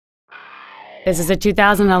This is a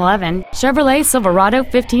 2011 Chevrolet Silverado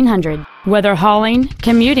 1500. Whether hauling,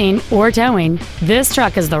 commuting, or towing, this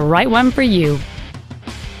truck is the right one for you.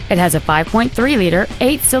 It has a 5.3-liter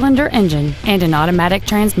 8-cylinder engine and an automatic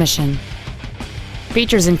transmission.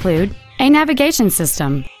 Features include a navigation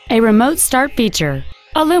system, a remote start feature,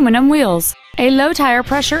 aluminum wheels, a low tire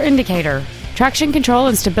pressure indicator, traction control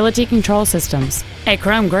and stability control systems, a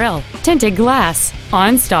chrome grille, tinted glass,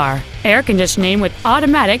 OnStar, air conditioning with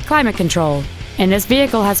automatic climate control, and this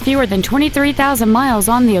vehicle has fewer than 23,000 miles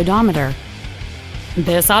on the odometer.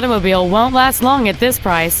 This automobile won't last long at this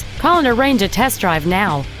price. Call and arrange a test drive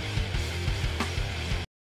now.